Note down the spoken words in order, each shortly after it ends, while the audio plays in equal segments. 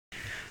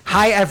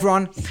Hi,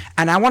 everyone.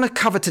 And I want to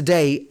cover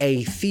today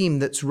a theme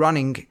that's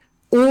running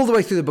all the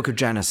way through the book of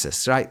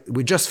Genesis, right?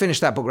 We just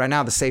finished that book right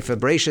now, the Sefer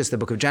Bereishis, the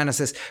book of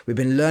Genesis. We've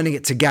been learning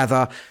it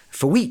together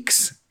for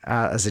weeks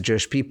as a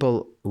Jewish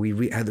people.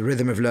 We had the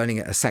rhythm of learning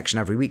a section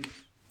every week.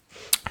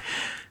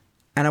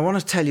 And I want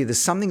to tell you there's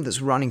something that's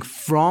running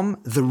from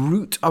the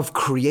root of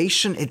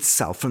creation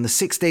itself, from the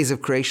 6 days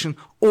of creation,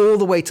 all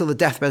the way till the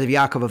deathbed of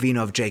Yaakov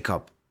Avinu of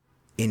Jacob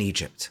in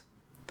Egypt.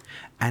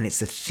 And it's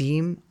the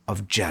theme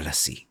of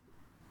jealousy.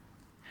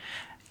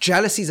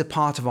 Jealousy is a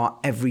part of our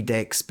everyday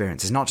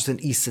experience. It's not just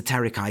an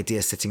esoteric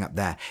idea sitting up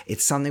there.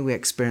 It's something we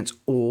experience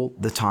all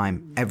the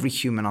time. Every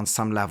human on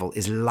some level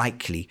is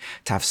likely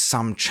to have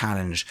some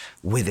challenge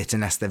with it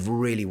unless they've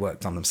really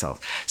worked on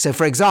themselves. So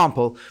for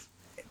example,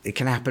 it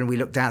can happen, we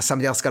look down,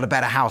 somebody else got a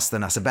better house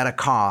than us, a better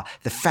car,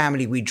 the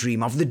family we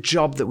dream of, the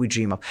job that we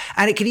dream of.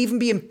 And it can even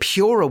be in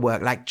purer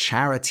work like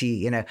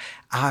charity.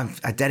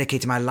 I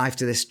dedicated my life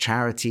to this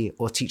charity,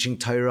 or teaching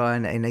Torah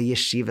in a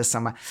yeshiva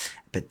somewhere.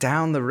 But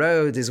down the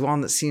road is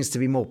one that seems to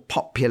be more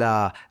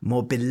popular,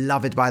 more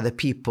beloved by the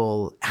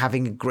people,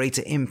 having a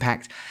greater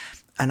impact.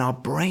 And our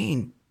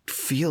brain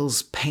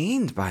feels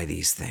pained by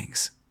these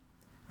things,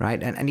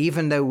 right? And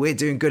even though we're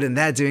doing good and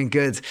they're doing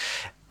good,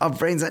 our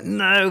brain's like,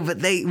 no,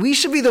 but we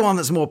should be the one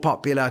that's more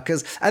popular.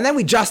 And then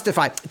we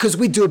justify because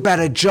we do a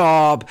better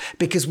job,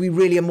 because we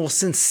really are more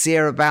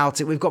sincere about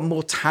it. We've got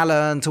more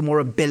talent or more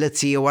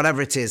ability or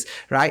whatever it is,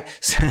 right?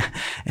 So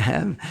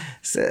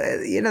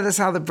that's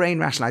how the brain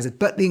rationalizes.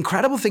 But the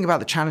incredible thing about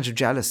the challenge of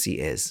jealousy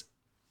is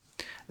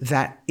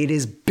that it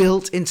is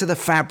built into the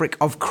fabric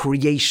of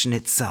creation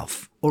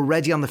itself.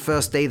 Already on the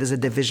first day, there's a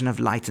division of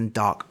light and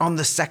dark. On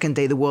the second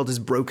day, the world is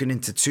broken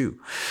into two.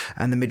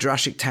 And the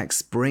Midrashic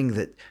texts bring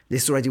that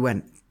this already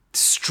went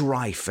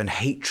strife and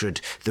hatred,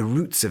 the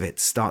roots of it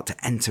start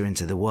to enter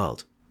into the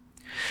world.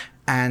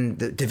 And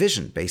the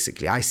division,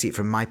 basically, I see it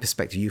from my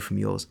perspective, you from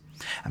yours.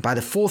 And by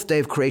the fourth day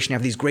of creation, you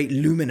have these great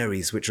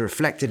luminaries, which are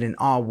reflected in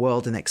our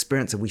world and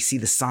experience. And we see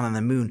the sun and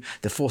the moon,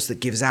 the force that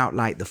gives out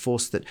light, the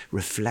force that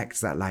reflects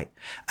that light.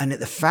 And at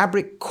the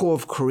fabric core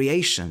of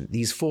creation,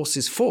 these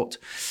forces fought.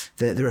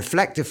 The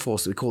reflective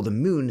force that we call the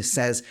moon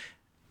says,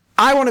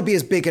 I want to be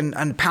as big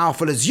and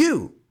powerful as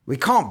you. We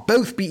can't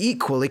both be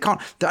equal.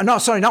 Not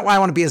why I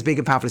want to be as big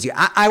and powerful as you.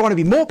 I want to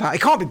be more powerful.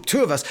 It can't be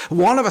two of us.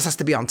 One of us has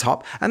to be on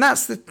top. And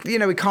that's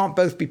we can't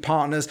both be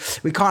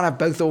partners. We can't have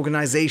both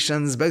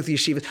organizations, both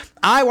yeshivas.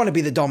 I want to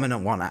be the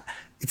dominant one.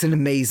 It's an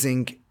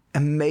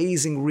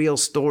amazing real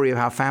story of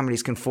how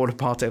families can fall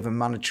apart over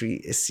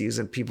monetary issues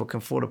and people can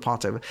fall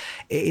apart over.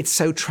 It's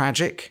so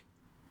tragic.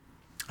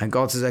 And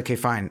God says, okay,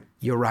 fine,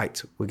 you're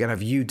right. We're going to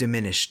have you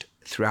diminished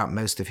throughout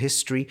most of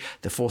history.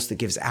 The force that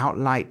gives out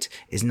light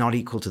is not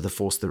equal to the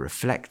force that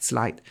reflects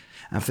light.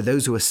 And for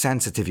those who are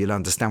sensitive, you'll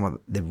understand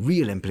what the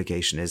real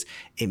implication is.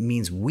 It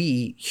means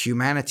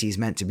humanity is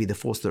meant to be the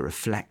force that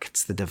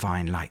reflects the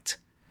divine light.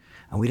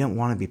 And we don't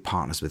want to be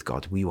partners with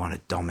God. We want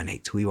to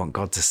dominate. We want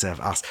God to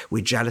serve us.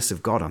 We're jealous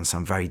of God on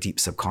some very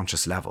deep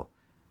subconscious level.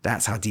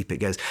 That's how deep it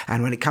goes.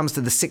 And when it comes to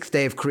the sixth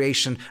day of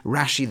creation,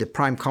 Rashi, the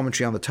prime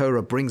commentary on the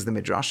Torah, brings the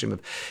midrashim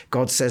of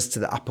God says to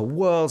the upper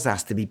worlds, there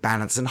has to be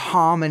balance and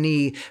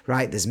harmony,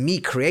 right? There's me,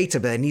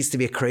 creator, but there needs to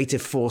be a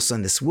creative force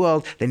in this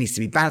world. There needs to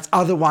be balance.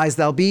 Otherwise,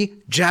 there'll be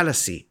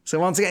jealousy. So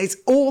once again, it's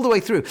all the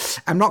way through.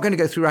 I'm not going to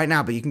go through right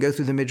now, but you can go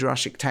through the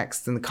midrashic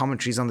texts and the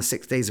commentaries on the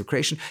 6 days of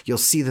creation. You'll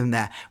see them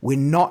there. We're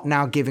not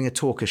now giving a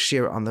talk, a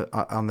shir on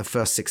the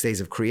first 6 days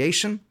of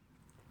creation.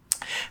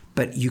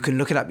 But you can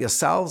look it up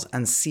yourselves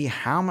and see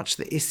how much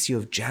the issue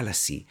of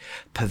jealousy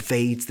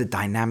pervades the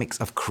dynamics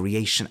of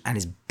creation and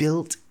is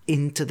built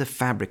into the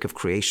fabric of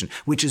creation,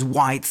 which is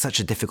why it's such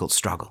a difficult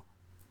struggle.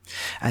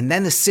 And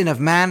then the sin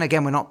of man,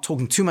 again, we're not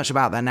talking too much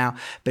about that now,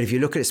 but if you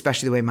look at it,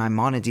 especially the way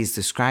Maimonides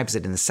describes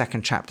it in the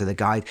second chapter of the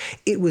guide,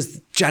 it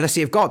was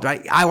jealousy of God,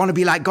 right? I want to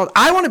be like God.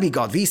 I want to be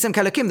God. V'isem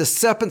kelokim. The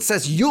serpent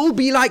says, you'll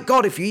be like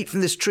God if you eat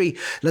from this tree.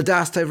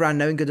 Ladas tov,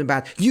 knowing good and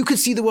bad. You can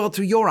see the world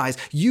through your eyes.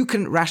 You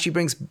can, Rashi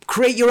brings,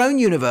 create your own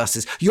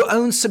universes, your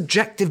own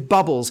subjective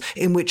bubbles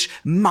in which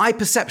my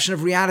perception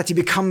of reality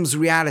becomes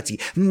reality.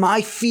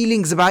 My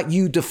feelings about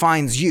you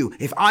defines you.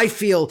 If I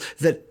feel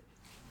that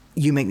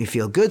you make me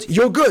feel good,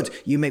 you're good.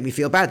 You make me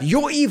feel bad,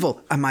 you're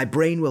evil. And my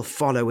brain will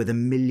follow with a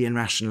million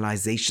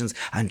rationalizations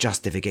and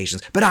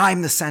justifications. But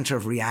I'm the center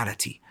of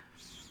reality.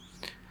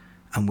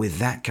 And with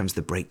that comes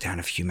the breakdown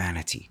of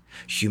humanity.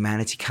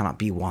 Humanity cannot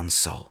be one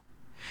soul.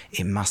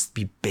 It must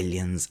be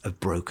billions of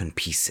broken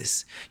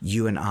pieces.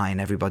 You and I and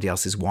everybody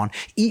else is one,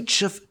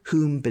 each of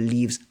whom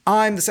believes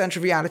I'm the center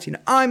of reality and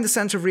I'm the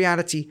center of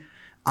reality.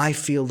 I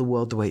feel the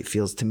world the way it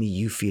feels to me.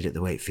 You feel it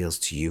the way it feels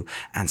to you.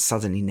 And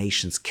suddenly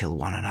nations kill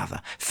one another.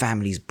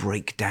 Families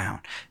break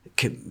down.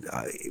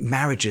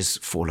 Marriages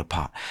fall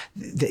apart.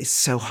 It's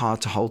so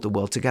hard to hold the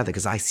world together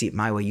because I see it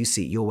my way, you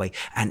see it your way.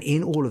 And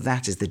in all of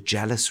that is the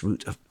jealous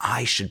root of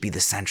I should be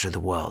the center of the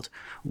world.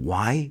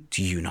 Why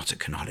do you not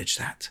acknowledge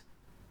that?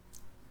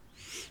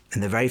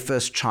 And the very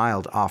first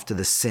child after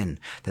the sin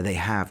that they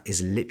have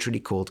is literally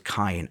called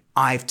Cain.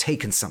 I've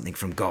taken something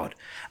from God.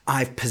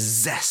 I've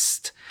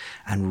possessed,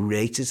 and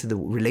related to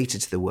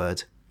the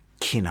word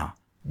kina,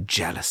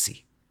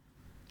 jealousy.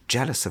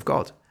 Jealous of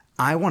God.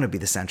 I want to be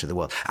the center of the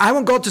world. I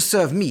want God to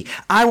serve me.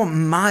 I want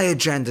my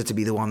agenda to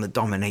be the one that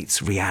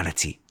dominates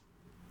reality.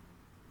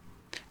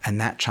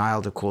 And that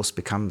child, of course,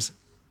 becomes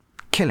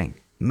killing,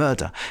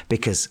 murder,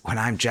 because when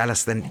I'm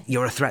jealous, then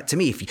you're a threat to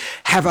me. If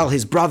Hevel,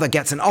 his brother,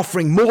 gets an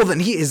offering more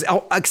than he is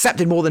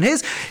accepted more than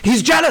his,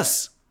 he's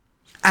jealous.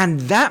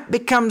 And that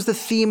becomes the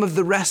theme of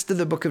the rest of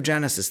the book of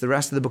Genesis, the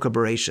rest of the book of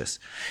Bereishis.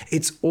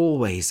 It's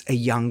always a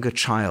younger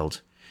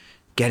child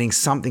getting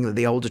something that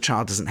the older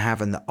child doesn't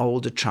have, and the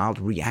older child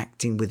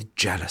reacting with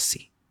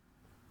jealousy.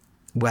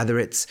 Whether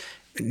it's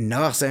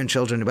Noah's own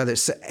children, whether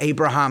it's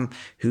Abraham,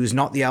 who's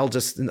not the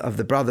eldest of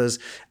the brothers,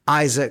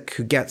 Isaac,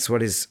 who gets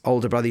what his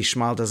older brother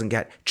Ishmael doesn't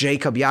get,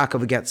 Jacob, Yaakov,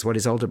 who gets what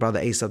his older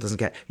brother Esau doesn't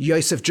get,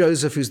 Joseph,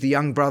 Joseph, who's the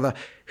young brother,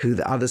 who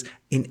the others,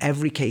 in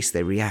every case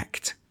they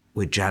react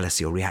with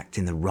jealousy or react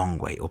in the wrong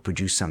way or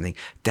produce something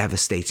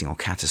devastating or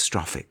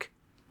catastrophic.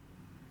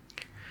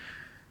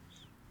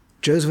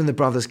 Joseph and the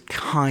brothers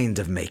kind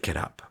of make it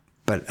up,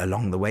 but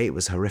along the way it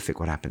was horrific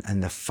what happened.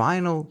 And the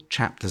final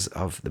chapters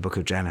of the book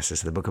of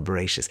Genesis, the book of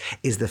Bereishis,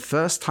 is the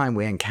first time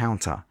we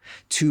encounter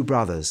two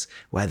brothers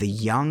where the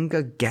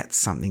younger gets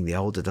something the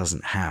older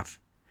doesn't have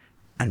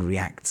and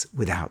reacts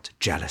without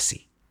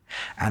jealousy.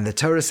 And the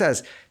Torah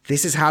says,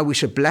 this is how we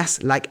should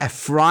bless, like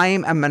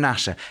Ephraim and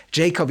Manasseh,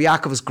 Jacob,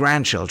 Yaakov's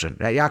grandchildren.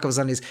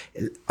 Yaakov's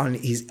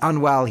he's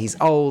unwell, he's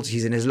old,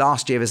 he's in his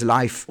last year of his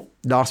life,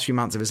 last few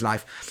months of his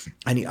life,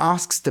 and he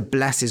asks to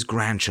bless his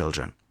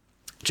grandchildren.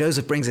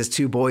 Joseph brings his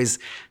two boys,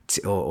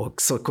 or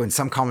in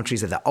some commentaries,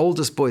 they're the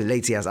oldest boys,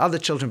 later he has other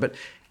children, but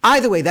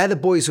either way, they're the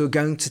boys who are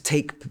going to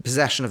take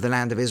possession of the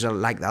land of Israel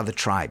like the other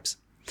tribes.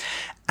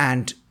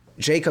 And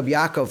Jacob,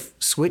 Yaakov,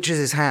 switches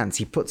his hands.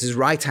 He puts his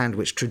right hand,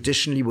 which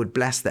traditionally would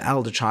bless the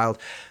elder child,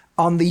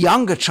 on the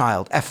younger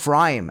child,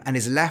 Ephraim, and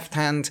his left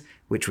hand,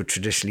 which would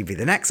traditionally be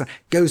the next one,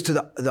 goes to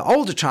the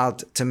older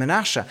child, to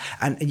Manasseh.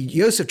 And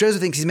Joseph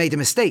thinks he's made a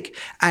mistake,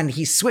 and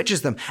he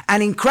switches them.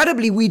 And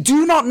incredibly, we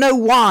do not know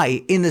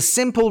why, in the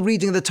simple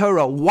reading of the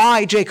Torah,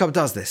 why Jacob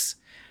does this.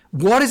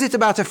 What is it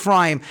about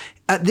Ephraim?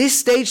 At this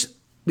stage,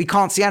 we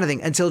can't see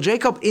anything until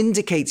Yaakov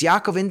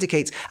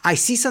indicates, I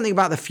see something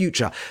about the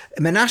future.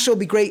 Manasseh will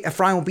be great,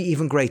 Ephraim will be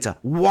even greater.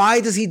 Why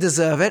does he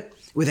deserve it?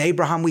 With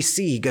Abraham, we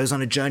see he goes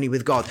on a journey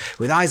with God.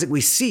 With Isaac, we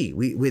see.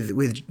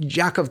 With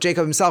Jacob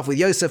himself, with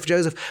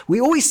Joseph,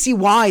 we always see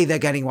why they're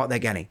getting what they're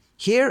getting.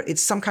 Here,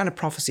 it's some kind of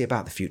prophecy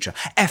about the future.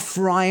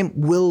 Ephraim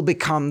will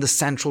become the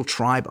central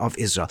tribe of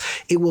Israel.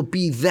 It will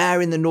be there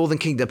in the northern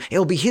kingdom. It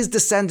will be his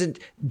descendant,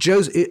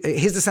 Joshua,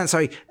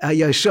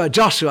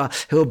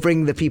 who will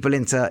bring the people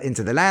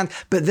into the land.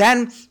 But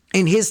then,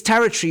 in his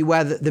territory,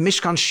 where the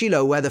Mishkan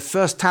Shiloh, where the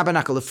first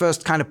tabernacle, the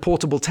first kind of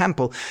portable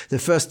temple,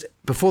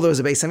 before there was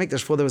a Beis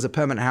Hamikdash, before there was a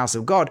permanent house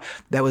of God,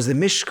 there was the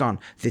Mishkan,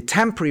 the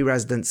temporary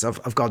residence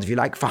of God, if you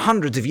like, for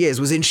hundreds of years,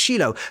 was in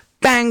Shiloh,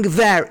 bang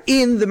there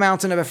in the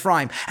mountain of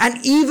Ephraim. And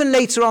even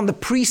later on, the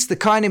priests, the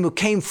Kohanim who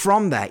came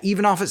from there,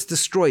 even after it's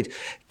destroyed,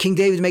 King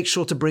David makes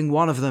sure to bring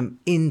one of them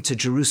into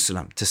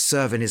Jerusalem to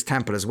serve in his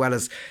temple, as well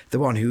as the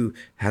one who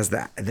has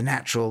the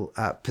natural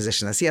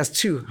position. As he has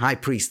two high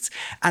priests.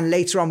 And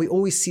later on, we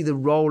always see the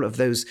role of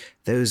those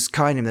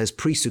Kohanim, those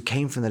priests who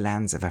came from the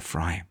lands of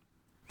Ephraim.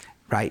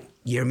 Right?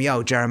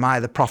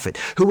 Jeremiah the prophet,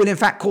 who will in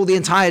fact call the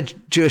entire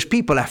Jewish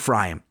people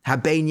Ephraim.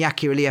 Habein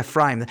Yakir Li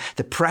Ephraim,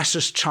 the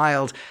precious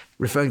child,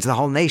 referring to the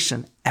whole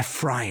nation,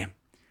 Ephraim.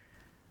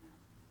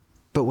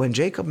 But when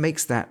Jacob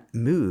makes that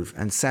move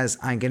and says,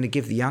 I'm going to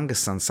give the younger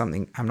son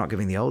something I'm not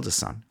giving the older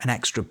son, an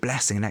extra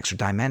blessing, an extra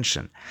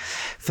dimension,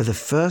 for the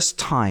first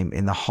time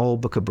in the whole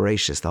book of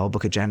Bereishis, the whole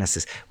book of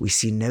Genesis, we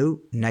see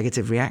no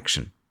negative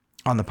reaction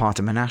on the part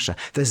of Manasseh.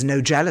 There's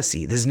no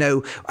jealousy. There's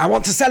no, I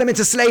want to sell him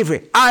into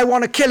slavery. I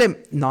want to kill him.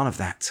 None of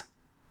that.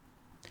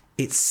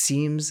 It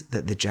seems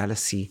that the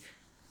jealousy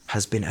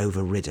has been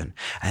overridden.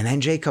 And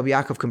then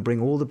Yaakov can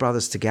bring all the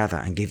brothers together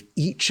and give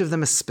each of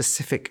them a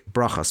specific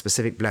bracha,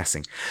 specific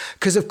blessing.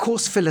 Because of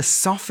course,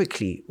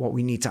 philosophically, what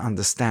we need to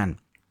understand,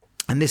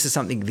 and this is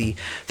something the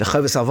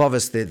Chovos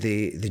Halevovos,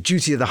 the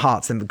duty of the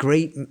hearts, the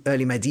great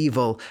early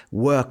medieval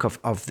work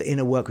of the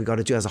inner work we've got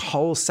to do, has a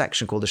whole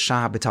section called the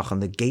Shah B'tachon,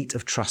 the gate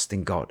of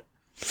trusting God.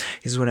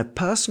 Is when a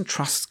person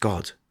trusts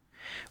God,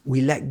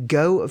 we let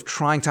go of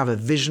trying to have a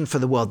vision for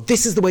the world.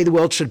 This is the way the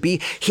world should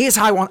be. Here's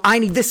how I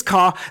need this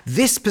car,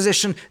 this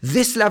position,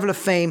 this level of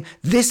fame,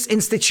 this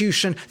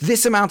institution,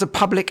 this amount of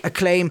public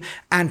acclaim,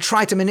 and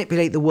try to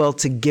manipulate the world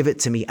to give it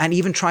to me, and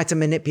even try to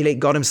manipulate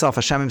God himself,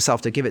 Hashem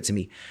himself, to give it to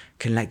me.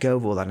 Can let go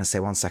of all that and say,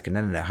 one second,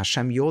 no,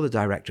 Hashem, you're the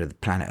director of the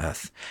planet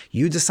Earth.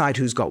 You decide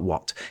who's got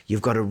what.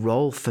 You've got a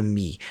role for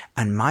me,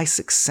 and my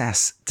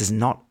success does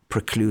not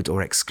preclude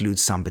or exclude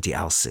somebody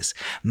else's.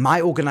 My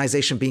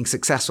organization being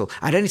successful,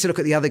 I don't need to look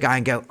at the other guy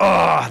and go,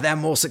 oh, they're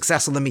more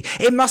successful than me.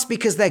 It must be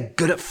because they're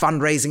good at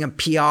fundraising and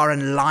PR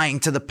and lying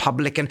to the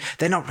public, and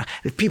they're not.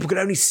 If people could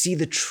only see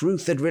the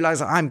truth, they'd realize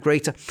that I'm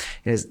greater.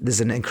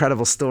 There's an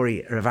incredible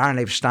story. Rav Aaron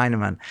Leib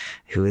Steinemann,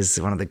 who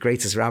is one of the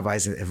greatest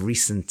rabbis of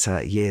recent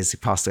years, who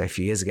passed away a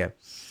few years ago,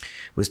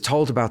 was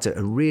told about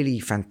a really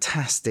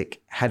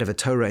fantastic head of a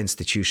Torah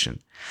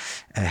institution,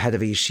 a head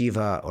of a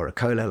yeshiva or a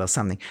kollel or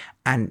something,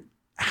 and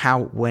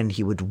how when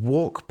he would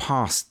walk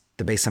past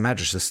the Beis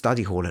HaMedrash, the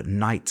study hall at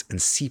night,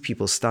 and see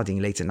people studying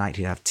late at night,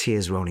 he'd have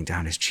tears rolling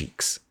down his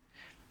cheeks.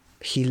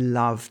 He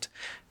loved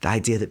the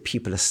idea that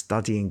people are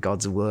studying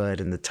God's word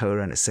and the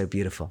Torah, and it's so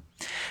beautiful.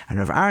 And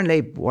Rav Aaron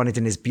Leib wanted,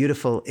 in his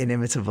beautiful,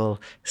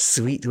 inimitable,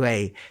 sweet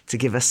way, to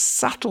give a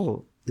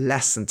subtle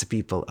lesson to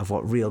people of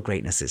what real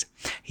greatness is.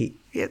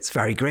 It's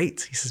very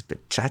great. He says, but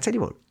shall I tell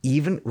you what,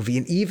 with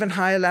an even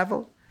higher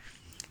level,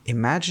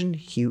 imagine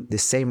the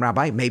same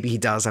rabbi, maybe he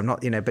does, I'm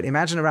not, but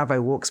imagine a rabbi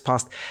walks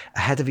past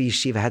a head of a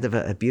yeshiva, head of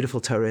a beautiful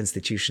Torah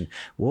institution,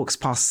 walks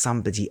past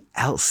somebody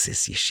else's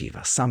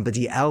yeshiva,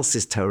 somebody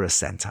else's Torah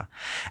center,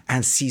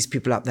 and sees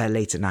people up there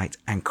late at night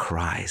and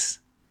cries.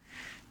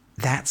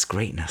 That's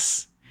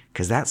greatness.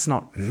 Because that's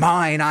not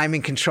mine, I'm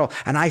in control,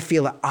 and I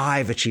feel that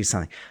I've achieved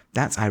something.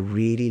 I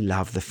really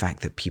love the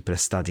fact that people are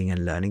studying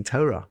and learning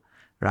Torah,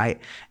 right?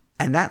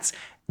 And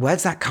where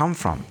does that come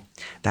from?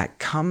 That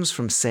comes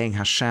from saying,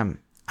 Hashem,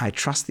 I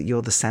trust that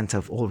you're the center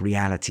of all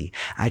reality.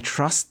 I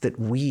trust that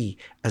we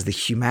as the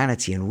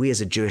humanity and we as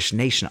a Jewish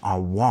nation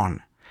are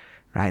one,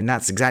 right? And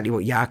that's exactly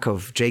what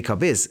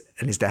Jacob is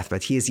in his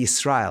deathbed. He is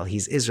Yisrael,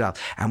 he's Israel.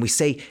 And we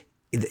say,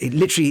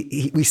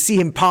 we see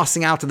him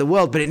passing out of the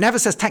world, but it never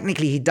says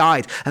technically he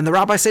died. And the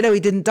rabbis say, no, he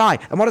didn't die.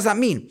 And what does that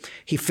mean?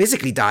 He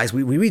physically dies.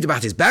 We read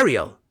about his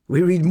burial.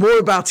 We read more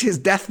about his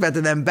deathbed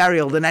and then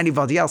burial than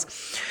anybody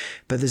else.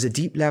 But there's a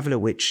deep level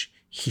at which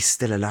he's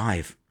still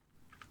alive,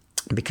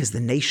 because the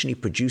nation he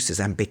produces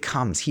and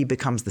he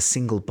becomes the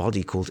single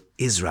body called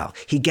Israel.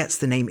 He gets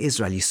the name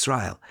Israel,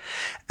 Yisrael.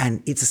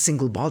 And it's a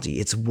single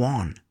body. It's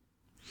one.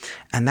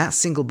 And that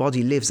single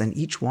body lives, and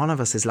each one of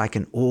us is like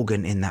an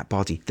organ in that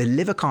body. The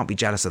liver can't be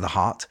jealous of the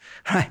heart,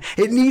 right?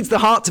 It needs the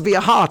heart to be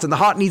a heart, and the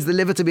heart needs the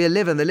liver to be a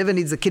liver, and the liver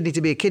needs the kidney to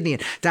be a kidney,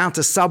 and down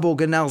to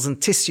suborganelles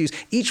and tissues.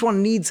 Each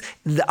one needs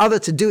the other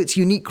to do its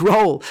unique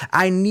role.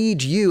 I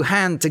need you,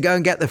 hand, to go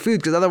and get the food,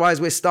 because otherwise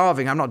we're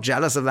starving. I'm not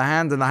jealous of the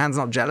hand, and the hand's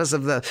not jealous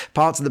of the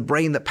parts of the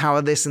brain that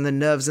power this, and the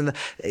nerves,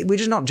 we're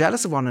just not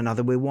jealous of one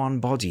another. We're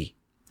one body.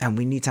 And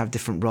we need to have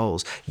different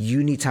roles.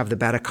 You need to have the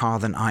better car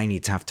than I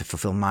need to have to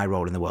fulfill my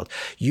role in the world.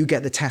 You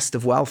get the test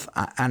of wealth,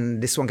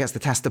 and this one gets the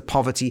test of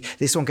poverty.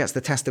 This one gets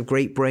the test of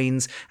great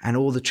brains and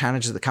all the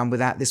challenges that come with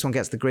that. This one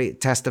gets the great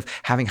test of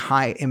having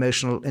high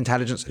emotional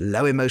intelligence,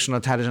 low emotional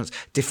intelligence,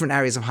 different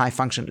areas of high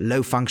function,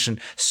 low function,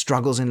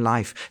 struggles in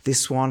life.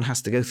 This one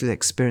has to go through the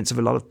experience of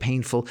a lot of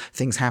painful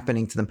things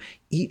happening to them.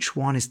 Each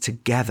one is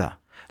together,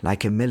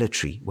 like a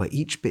military, where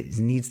each bit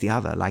needs the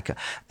other.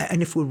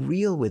 And if we're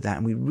real with that,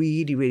 and we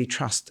really, really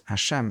trust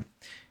Hashem,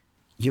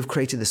 you've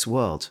created this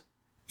world.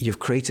 You've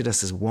created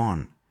us as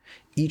one.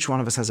 Each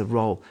one of us has a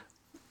role.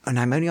 And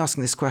I'm only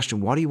asking this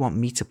question, what do you want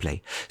me to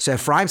play? So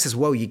Ephraim says,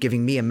 whoa, you're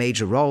giving me a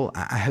major role.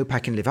 I hope I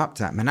can live up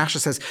to that. Menashe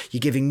says,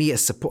 you're giving me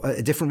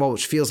a different role,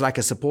 which feels like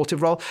a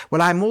supportive role.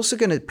 Well, I'm also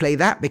going to play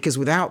that, because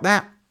without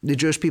that, the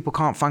Jewish people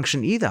can't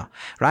function either,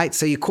 right?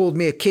 So you called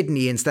me a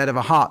kidney instead of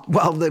a heart.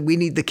 Well, we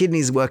need the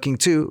kidneys working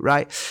too,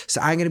 right?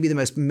 So I'm going to be the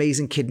most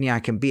amazing kidney I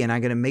can be, and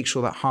I'm going to make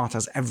sure that heart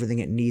has everything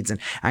it needs,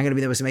 and I'm going to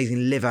be the most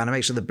amazing liver, and I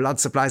make sure the blood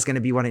supply is going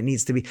to be what it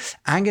needs to be.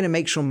 I'm going to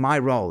make sure my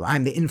role,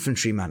 I'm the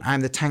infantryman,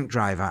 I'm the tank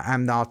driver,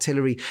 I'm the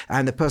artillery,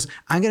 I'm the person.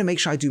 I'm going to make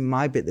sure I do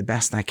my bit the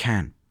best I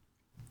can,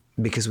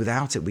 because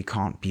without it, we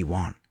can't be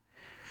one.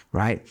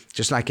 Right?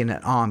 Just like in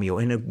an army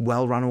or in a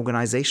well-run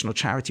organization or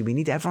charity, we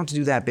need everyone to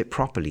do their bit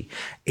properly.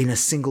 In a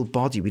single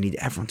body, we need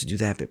everyone to do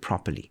their bit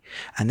properly.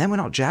 And then we're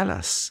not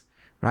jealous,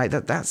 right?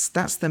 That's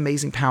the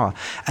amazing power.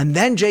 And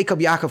then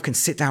Yaakov can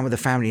sit down with the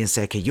family and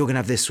say, okay, you're going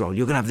to have this role.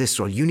 You're going to have this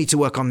role. You need to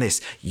work on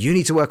this. You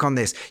need to work on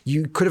this.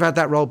 You could have had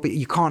that role, but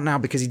you can't now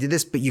because he did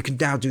this, but you can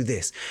now do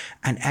this.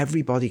 And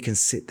everybody can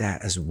sit there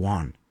as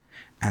one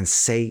and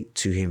say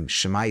to him,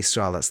 Shema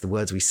Yisrael, that's the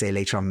words we say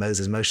later on.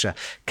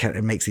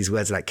 Moshe makes these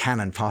words like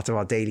canon, part of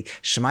our daily.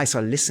 Shema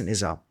Yisrael, listen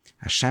Israel,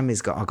 Hashem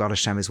is God, our God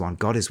Hashem is one,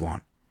 God is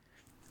one,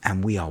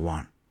 and we are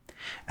one.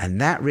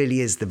 And that really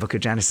is the book of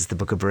Genesis, the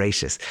book of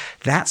Bereishis.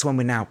 That's when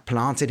we're now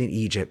planted in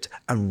Egypt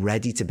and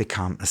ready to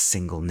become a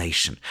single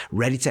nation,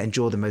 ready to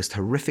endure the most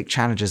horrific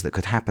challenges that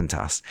could happen to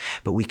us,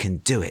 but we can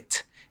do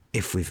it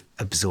if we've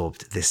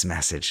absorbed this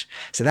message.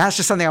 So that's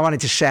just something I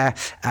wanted to share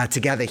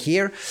together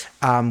here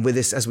with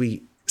this as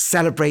we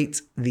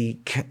celebrate the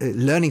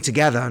learning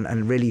together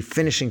and really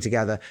finishing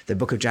together the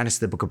book of Genesis,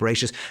 the book of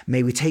Bereishis.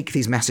 May we take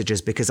these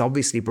messages, because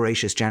obviously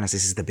Bereishis,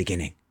 Genesis is the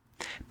beginning.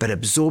 But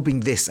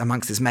absorbing this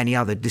amongst this many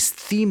other, this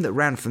theme that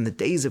ran from the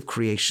days of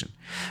creation,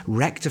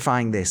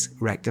 rectifying this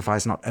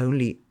rectifies not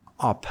only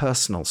our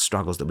personal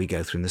struggles that we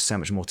go through, and there's so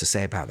much more to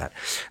say about that,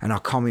 and our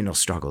communal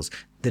struggles,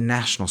 the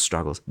national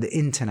struggles, the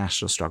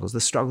international struggles,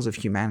 the struggles of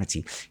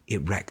humanity.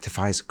 It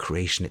rectifies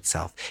creation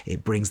itself.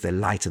 It brings the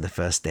light of the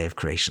first day of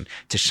creation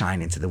to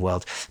shine into the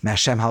world. May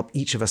Hashem help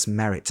each of us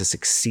merit to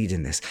succeed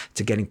in this,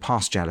 to getting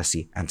past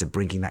jealousy and to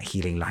bringing that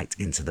healing light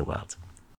into the world.